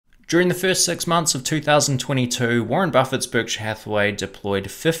During the first 6 months of 2022, Warren Buffett's Berkshire Hathaway deployed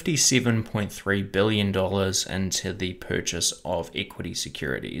 $57.3 billion into the purchase of equity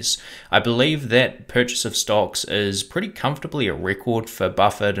securities. I believe that purchase of stocks is pretty comfortably a record for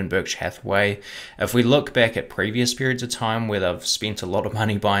Buffett and Berkshire Hathaway. If we look back at previous periods of time where they've spent a lot of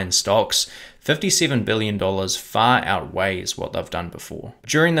money buying stocks, $57 billion far outweighs what they've done before.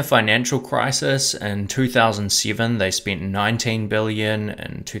 During the financial crisis in 2007, they spent $19 billion.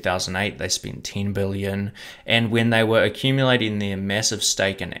 In 2008, they spent $10 billion. And when they were accumulating their massive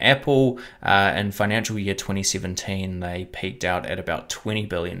stake in Apple, in financial year 2017, they peaked out at about $20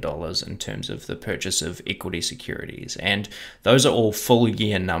 billion in terms of the purchase of equity securities. And those are all full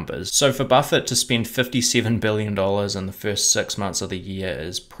year numbers. So for Buffett to spend $57 billion in the first 6 months of the year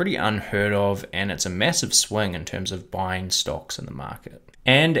is pretty unheard of. And it's a massive swing in terms of buying stocks in the market.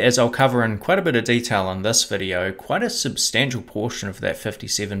 And as I'll cover in quite a bit of detail in this video, quite a substantial portion of that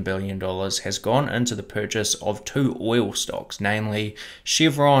 $57 billion has gone into the purchase of two oil stocks, namely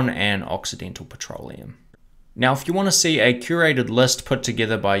Chevron and Occidental Petroleum. Now, if you want to see a curated list put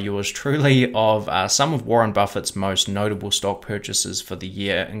together by yours truly of some of Warren Buffett's most notable stock purchases for the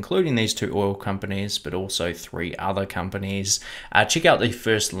year, including these two oil companies, but also 3 other companies, check out the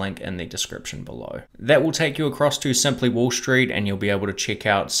first link in the description below. That will take you across to Simply Wall Street, and you'll be able to check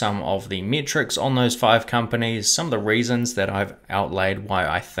out some of the metrics on those 5 companies, some of the reasons that I've outlaid why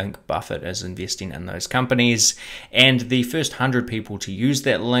I think Buffett is investing in those companies, and the first 100 people to use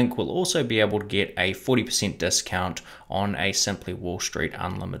that link will also be able to get a 40% discount on a Simply Wall Street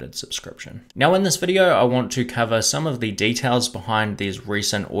Unlimited subscription. Now in this video, I want to cover some of the details behind these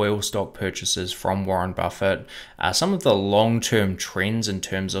recent oil stock purchases from Warren Buffett, some of the long-term trends in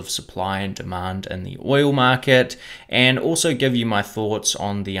terms of supply and demand in the oil market, and also give you my thoughts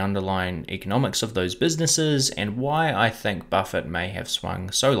on the underlying economics of those businesses and why I think Buffett may have swung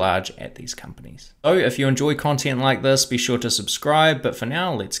so large at these companies. So if you enjoy content like this, be sure to subscribe, but for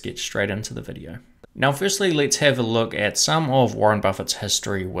now, let's get straight into the video. Now, firstly, let's have a look at some of Warren Buffett's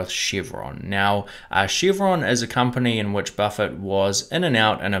history with Chevron. Now, Chevron is a company in which Buffett was in and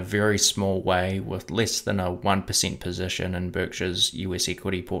out in a very small way with less than a 1% position in Berkshire's US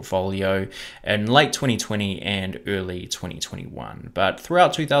equity portfolio in late 2020 and early 2021. But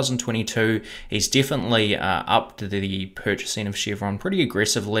throughout 2022, he's definitely upped the purchasing of Chevron pretty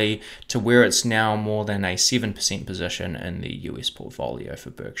aggressively to where it's now more than a 7% position in the US portfolio for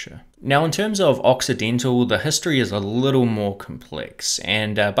Berkshire. Now, in terms of Occidental, the history is a little more complex,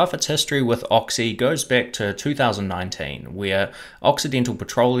 and Buffett's history with Oxy goes back to 2019, where Occidental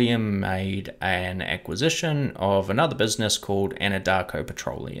Petroleum made an acquisition of another business called Anadarko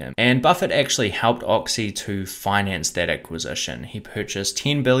Petroleum, and Buffett actually helped Oxy to finance that acquisition. He purchased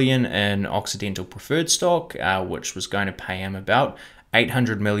 $10 billion in Occidental preferred stock, which was going to pay him about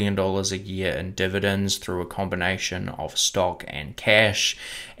 $800 million a year in dividends through a combination of stock and cash,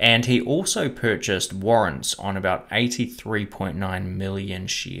 and he also purchased warrants on about 83.9 million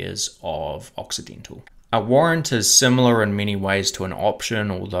shares of Occidental. A warrant is similar in many ways to an option,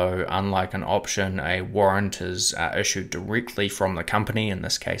 although unlike an option, a warrant is issued directly from the company, in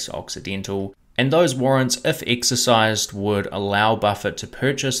this case Occidental. And those warrants, if exercised, would allow Buffett to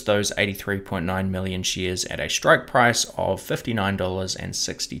purchase those 83.9 million shares at a strike price of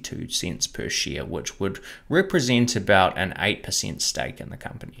 $59.62 per share, which would represent about an 8% stake in the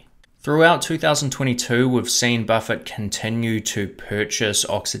company. Throughout 2022, we've seen Buffett continue to purchase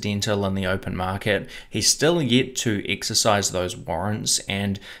Occidental in the open market. He's still yet to exercise those warrants,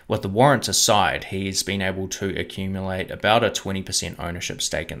 and with the warrants aside, he's been able to accumulate about a 20% ownership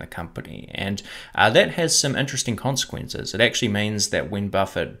stake in the company. And that has some interesting consequences. It actually means that when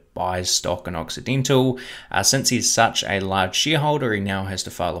Buffett buys stock in Occidental, since he's such a large shareholder, he now has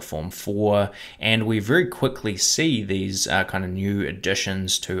to file a Form 4, and we very quickly see these kind of new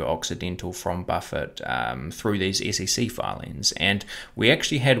additions to Occidental from Buffett through these SEC filings. And we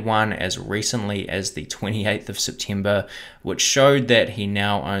actually had one as recently as the 28th of September, which showed that he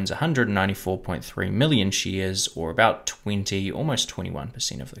now owns 194.3 million shares, or about almost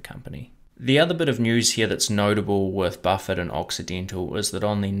 21% of the company. The other bit of news here that's notable with Buffett and Occidental is that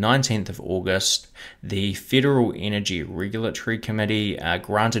on the 19th of August, the Federal Energy Regulatory Committee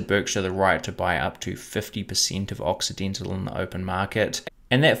granted Berkshire the right to buy up to 50% of Occidental in the open market.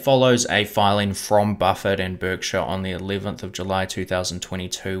 And that follows a filing from Buffett and Berkshire on the 11th of July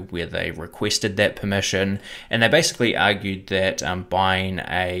 2022, where they requested that permission, and they basically argued that buying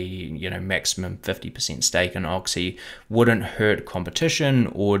a maximum 50% stake in Oxy wouldn't hurt competition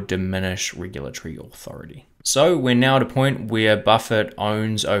or diminish regulatory authority. So we're now at a point where Buffett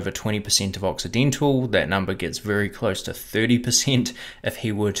owns over 20% of Occidental. That number gets very close to 30% if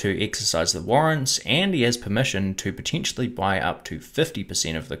he were to exercise the warrants, and he has permission to potentially buy up to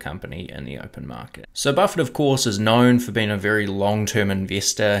 50% of the company in the open market. So Buffett, of course, is known for being a very long-term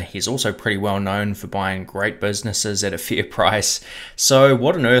investor. He's also pretty well known for buying great businesses at a fair price. So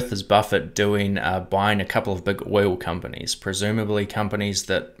what on earth is Buffett doing buying a couple of big oil companies, presumably companies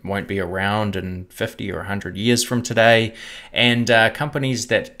that won't be around in 50 or 100 years from today, and companies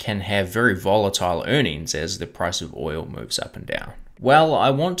that can have very volatile earnings as the price of oil moves up and down? Well, I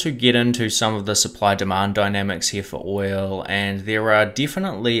want to get into some of the supply-demand dynamics here for oil, and there are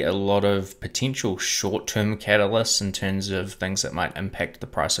definitely a lot of potential short-term catalysts in terms of things that might impact the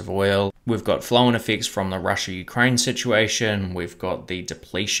price of oil. We've got flow-on effects from the Russia-Ukraine situation, we've got the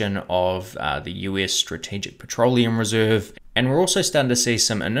depletion of the US Strategic Petroleum Reserve, and we're also starting to see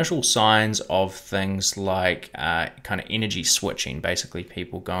some initial signs of things like kind of energy switching, basically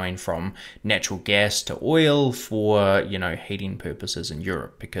people going from natural gas to oil for, heating purposes in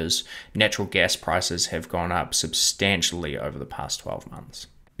Europe, because natural gas prices have gone up substantially over the past 12 months.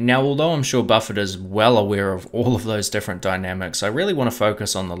 Now, although I'm sure Buffett is well aware of all of those different dynamics, I really want to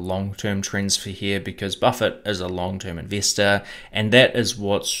focus on the long-term trends for here, because Buffett is a long-term investor, and that is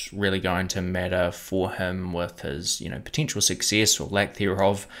what's really going to matter for him with his, potential success or lack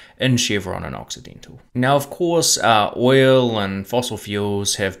thereof in Chevron and Occidental. Now, of course, oil and fossil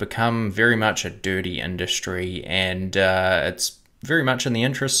fuels have become very much a dirty industry, and it's very much in the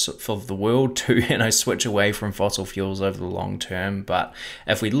interests of the world to switch away from fossil fuels over the long term. But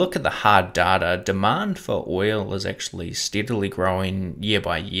if we look at the hard data, demand for oil is actually steadily growing year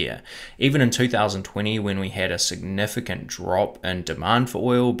by year. Even in 2020, when we had a significant drop in demand for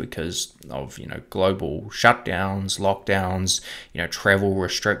oil because of global shutdowns, lockdowns, travel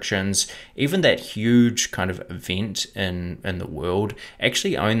restrictions, even that huge kind of event in the world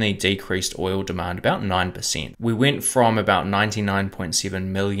actually only decreased oil demand about 9%. We went from about 99.7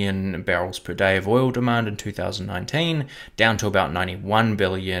 million barrels per day of oil demand in 2019 down to about 91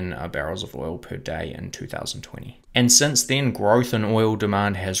 billion barrels of oil per day in 2020. And since then, growth in oil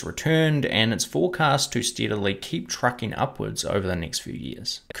demand has returned, and it's forecast to steadily keep trucking upwards over the next few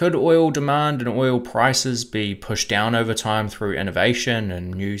years. Could oil demand and oil prices be pushed down over time through innovation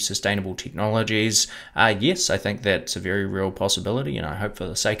and new sustainable technologies? Yes, I think that's a very real possibility, and I hope for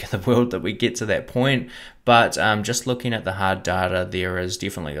the sake of the world that we get to that point. But just looking at the hard data, there is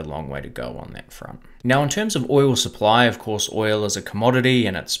definitely a long way to go on that front. Now, in terms of oil supply, of course, oil is a commodity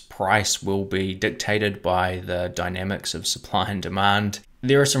and its price will be dictated by the dynamics of supply and demand.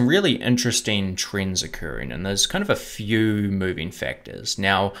 There are some really interesting trends occurring, and there's kind of a few moving factors.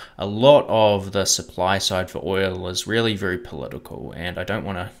 Now, a lot of the supply side for oil is really very political, and I don't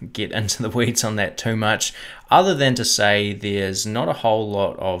want to get into the weeds on that too much, other than to say there's not a whole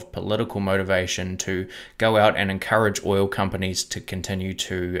lot of political motivation to go out and encourage oil companies to continue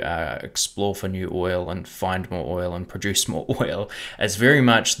to explore for new oil and find more oil and produce more oil. It's very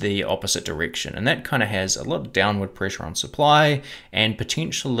much the opposite direction, and that kind of has a lot of downward pressure on supply, and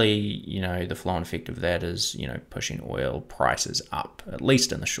potentially, the flow-on effect of that is, pushing oil prices up, at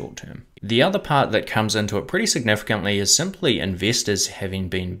least in the short term. The other part that comes into it pretty significantly is simply investors having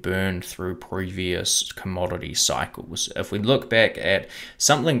been burned through previous commodity cycles. If we look back at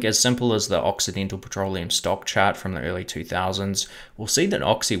something as simple as the Occidental petroleum stock chart from the early 2000s, we'll see that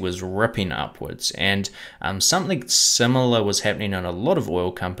Oxy was ripping upwards, and something similar was happening in a lot of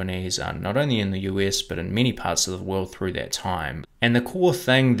oil companies, not only in the US, but in many parts of the world through that time. And the core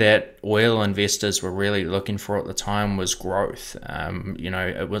thing that oil investors were really looking for at the time was growth.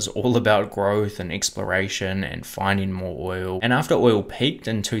 It was all about growth and exploration and finding more oil. And after oil peaked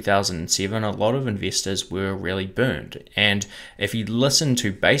in 2007, a lot of investors were really burned. And if you listen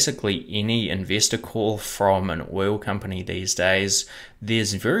to basically any investor call from an oil company these days,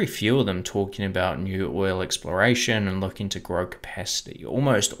 there's very few of them talking about new oil exploration and looking to grow capacity.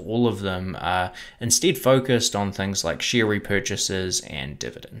 Almost all of them are instead focused on things like share repurchases and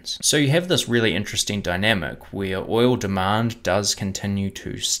dividends. So you have this really interesting dynamic where oil demand does continue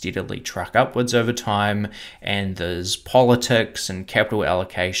to steadily truck upwards over time, and there's politics and capital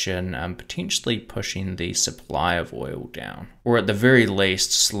allocation potentially pushing the supply of oil down, or at the very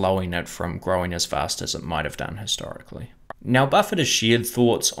least slowing it from growing as fast as it might have done historically. Now, Buffett has shared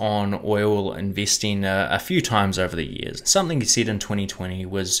thoughts on oil investing a few times over the years. Something he said in 2020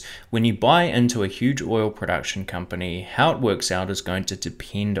 was, when you buy into a huge oil production company, how it works out is going to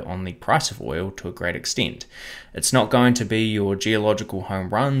depend on the price of oil to a great extent. It's not going to be your geological home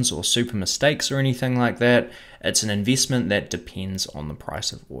runs or super mistakes or anything like that. It's an investment that depends on the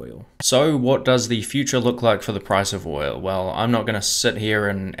price of oil. So what does the future look like for the price of oil? Well, I'm not going to sit here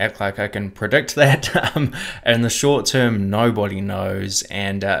and act like I can predict that. In the short term, nobody knows.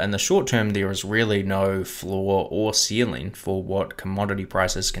 And in the short term, there is really no floor or ceiling for what commodity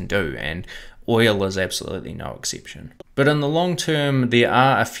prices can do. And oil is absolutely no exception. But in the long term, there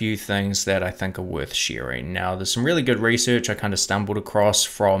are a few things that I think are worth sharing. Now, there's some really good research I kind of stumbled across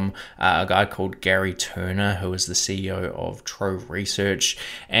from a guy called Gary Turner, who is the CEO of Trove Research,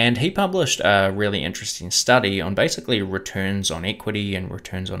 and he published a really interesting study on basically returns on equity and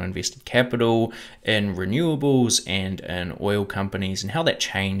returns on invested capital in renewables and in oil companies and how that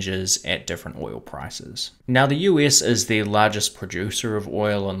changes at different oil prices. Now, the US is the largest producer of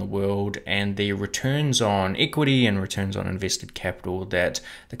oil in the world, and the returns on equity and returns on invested capital that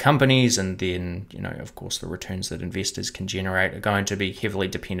the companies and then, of course, the returns that investors can generate are going to be heavily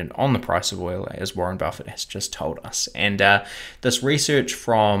dependent on the price of oil, as Warren Buffett has just told us. And this research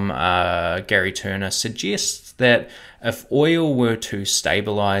from Gary Turner suggests that if oil were to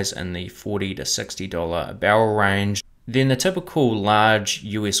stabilize in the $40 to $60 a barrel range, then the typical large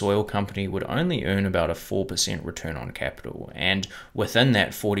US oil company would only earn about a 4% return on capital. And within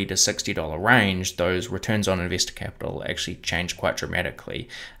that $40 to $60 range, those returns on invested capital actually change quite dramatically.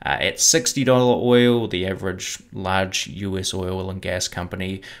 At $60 oil, the average large US oil and gas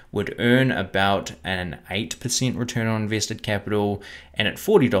company would earn about an 8% return on invested capital. And at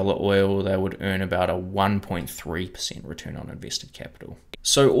 $40 oil, they would earn about a 1.3% return on invested capital.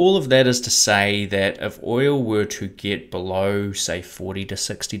 So all of that is to say that if oil were to get below, say, $40 to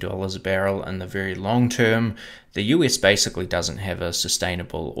 $60 a barrel in the very long term, the US basically doesn't have a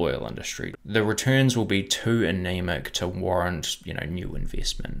sustainable oil industry. The returns will be too anemic to warrant, new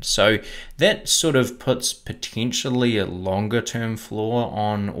investment. So that sort of puts potentially a longer term floor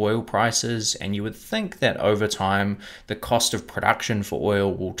on oil prices, and you would think that over time the cost of production for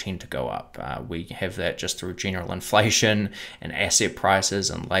oil will tend to go up. We have that just through general inflation and asset prices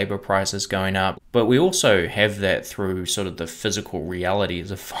and labor prices going up, but we also have that through sort of the physical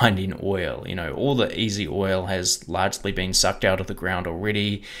realities of finding oil. All the easy oil has largely been sucked out of the ground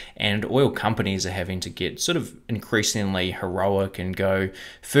already, and oil companies are having to get sort of increasingly heroic and go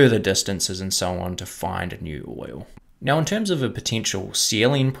further distances and so on to find new oil. Now, in terms of a potential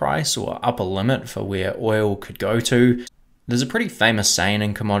ceiling price or upper limit for where oil could go to, there's a pretty famous saying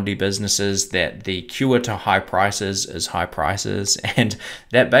in commodity businesses that the cure to high prices is high prices, and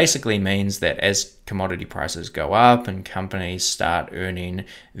that basically means that as commodity prices go up and companies start earning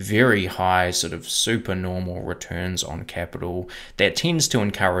very high sort of super normal returns on capital, that tends to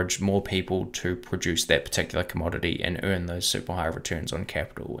encourage more people to produce that particular commodity and earn those super high returns on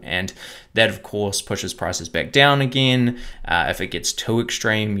capital. And that of course pushes prices back down again. If it gets too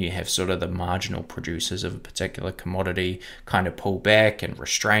extreme, you have sort of the marginal producers of a particular commodity kind of pull back and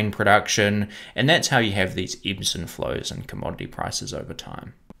restrain production, and that's how you have these ebbs and flows in commodity prices over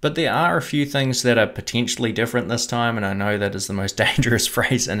time. But there are a few things that are potentially different this time, and I know that is the most dangerous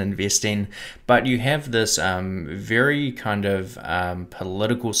phrase in investing, but you have this very kind of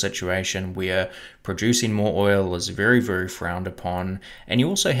political situation where producing more oil is very, very frowned upon, and you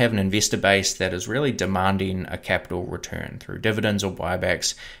also have an investor base that is really demanding a capital return through dividends or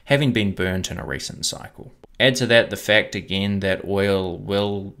buybacks, having been burnt in a recent cycle. Add to that the fact again that oil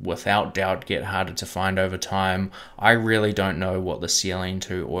will without doubt get harder to find over time. I really don't know what the ceiling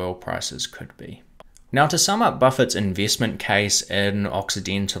to oil prices could be. Now, to sum up Buffett's investment case in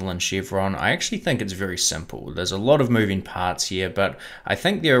Occidental and Chevron, I actually think it's very simple. There's a lot of moving parts here, but I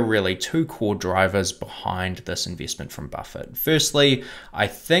think there are really two core drivers behind this investment from Buffett. Firstly, I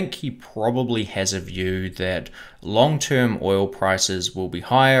think he probably has a view that long-term oil prices will be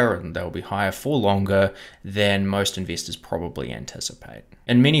higher, and they'll be higher for longer than most investors probably anticipate.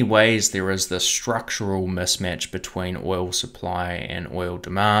 In many ways, there is this structural mismatch between oil supply and oil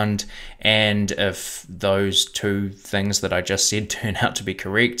demand, and if those two things that I just said turn out to be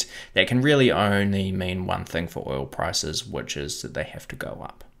correct, that can really only mean one thing for oil prices, which is that they have to go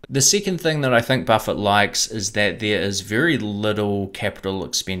up. The second thing that I think Buffett likes is that there is very little capital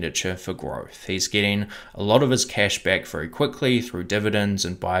expenditure for growth. He's getting a lot of his cash back very quickly through dividends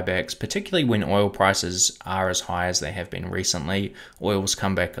and buybacks, particularly when oil prices are as high as they have been recently. Oil's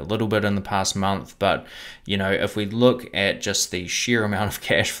come back a little bit in the past month, but if we look at just the sheer amount of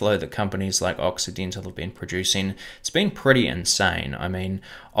cash flow that companies like Occidental have been producing, it's been pretty insane. I mean,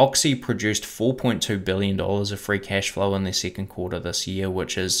 Oxy produced $4.2 billion of free cash flow in their second quarter this year,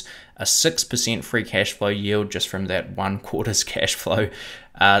 which is produces a 6% free cash flow yield just from that one quarter's cash flow.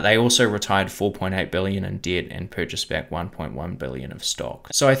 They also retired $4.8 billion in debt and purchased back $1.1 billion of stock.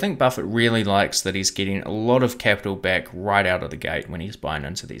 So I think Buffett really likes that he's getting a lot of capital back right out of the gate when he's buying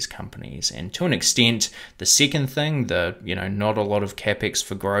into these companies. And to an extent, the second thing, the not a lot of capex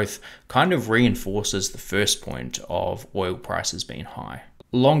for growth, kind of reinforces the first point of oil prices being high.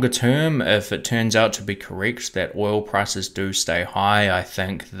 Longer term, if it turns out to be correct that oil prices do stay high, I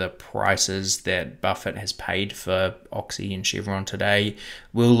think the prices that Buffett has paid for Oxy and Chevron today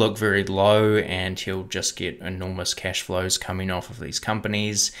will look very low, and he'll just get enormous cash flows coming off of these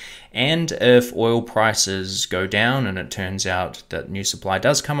companies. And if oil prices go down and it turns out that new supply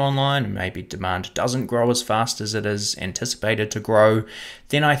does come online and maybe demand doesn't grow as fast as it is anticipated to grow,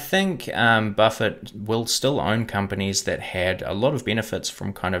 then I think Buffett will still own companies that had a lot of benefits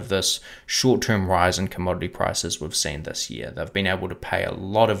from kind of this short-term rise in commodity prices we've seen this year. They've been able to pay a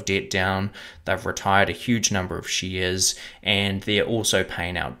lot of debt down, they've retired a huge number of shares, and they're also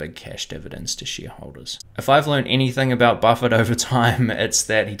paying out big cash dividends to shareholders. If I've learned anything about Buffett over time, it's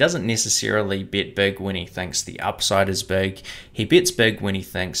that he doesn't necessarily bet big when he thinks the upside is big. He bets big when he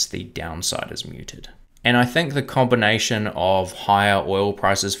thinks the downside is muted. And I think the combination of higher oil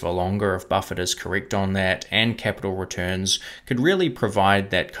prices for longer, if Buffett is correct on that, and capital returns could really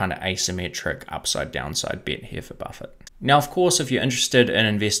provide that kind of asymmetric upside-downside bet here for Buffett. Now, of course, if you're interested in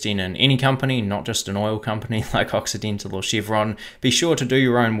investing in any company, not just an oil company like Occidental or Chevron, be sure to do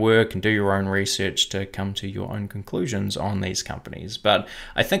your own work and do your own research to come to your own conclusions on these companies. But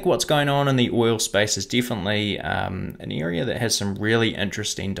I think what's going on in the oil space is definitely an area that has some really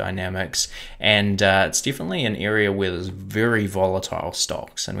interesting dynamics, and it's definitely an area where there's very volatile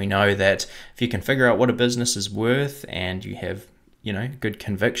stocks. And we know that if you can figure out what a business is worth and you have good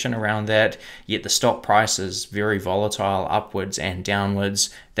conviction around that, yet the stock price is very volatile upwards and downwards,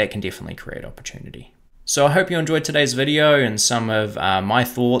 that can definitely create opportunity. So I hope you enjoyed today's video and some of my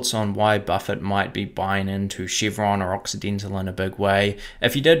thoughts on why Buffett might be buying into Chevron or Occidental in a big way.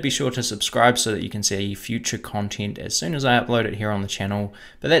 If you did, be sure to subscribe so that you can see future content as soon as I upload it here on the channel.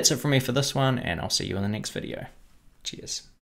 But that's it from me for this one, and I'll see you in the next video. Cheers.